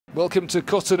Welcome to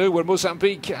Cotonou, where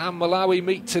Mozambique and Malawi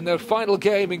meet in their final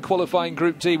game in qualifying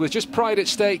Group D with just pride at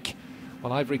stake,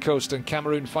 while Ivory Coast and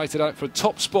Cameroon fight it out for a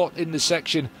top spot in the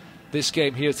section. This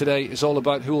game here today is all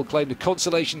about who will claim the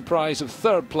consolation prize of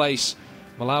third place.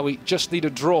 Malawi just need a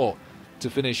draw to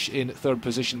finish in third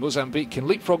position. Mozambique can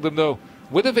leapfrog them, though,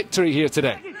 with a victory here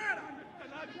today.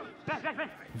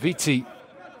 Viti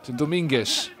to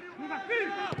Dominguez.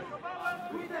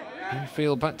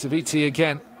 Infield back to Viti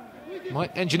again.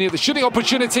 Might engineer the shooting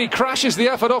opportunity, crashes the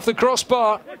effort off the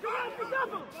crossbar.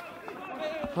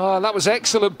 Oh, that was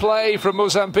excellent play from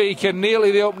Mozambique and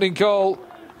nearly the opening goal.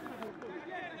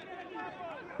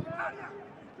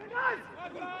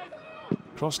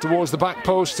 Cross towards the back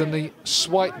post and the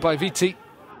swipe by Viti.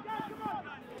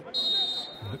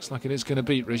 Looks like it is going to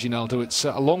beat Reginaldo. It's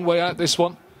a long way out, this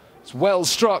one. It's well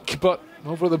struck, but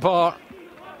over the bar.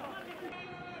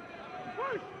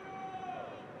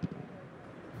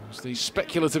 As the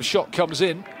speculative shot comes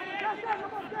in,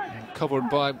 covered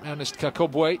by Ernest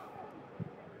Kakobwe.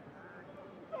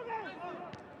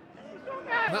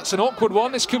 That's an awkward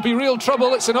one. This could be real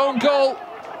trouble. It's an own goal.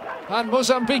 And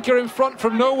Mozambique are in front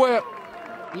from nowhere.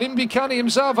 Limbikani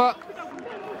Mzava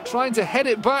trying to head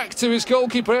it back to his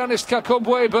goalkeeper, Ernest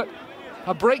Kakobwe, but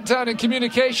a breakdown in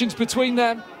communications between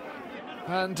them.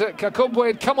 And Kakobwe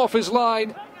had come off his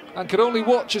line and could only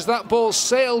watch as that ball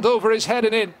sailed over his head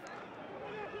and in.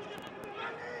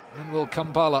 And will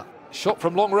Kambala. Shot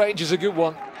from long range is a good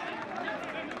one.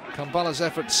 Kambala's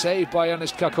effort saved by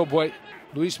Ernest Kakobwe.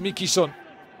 Luis Mikison,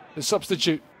 the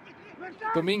substitute.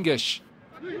 Dominguez.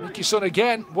 Mikison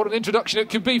again. What an introduction it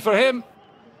could be for him.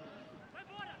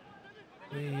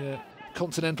 The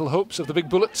continental hopes of the Big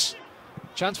Bullets.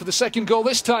 Chance for the second goal,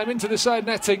 this time into the side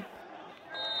netting.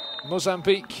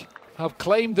 Mozambique have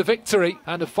claimed the victory,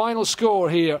 and a final score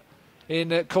here in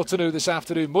Cotonou this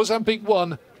afternoon. Mozambique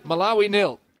 1, Malawi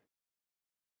 0.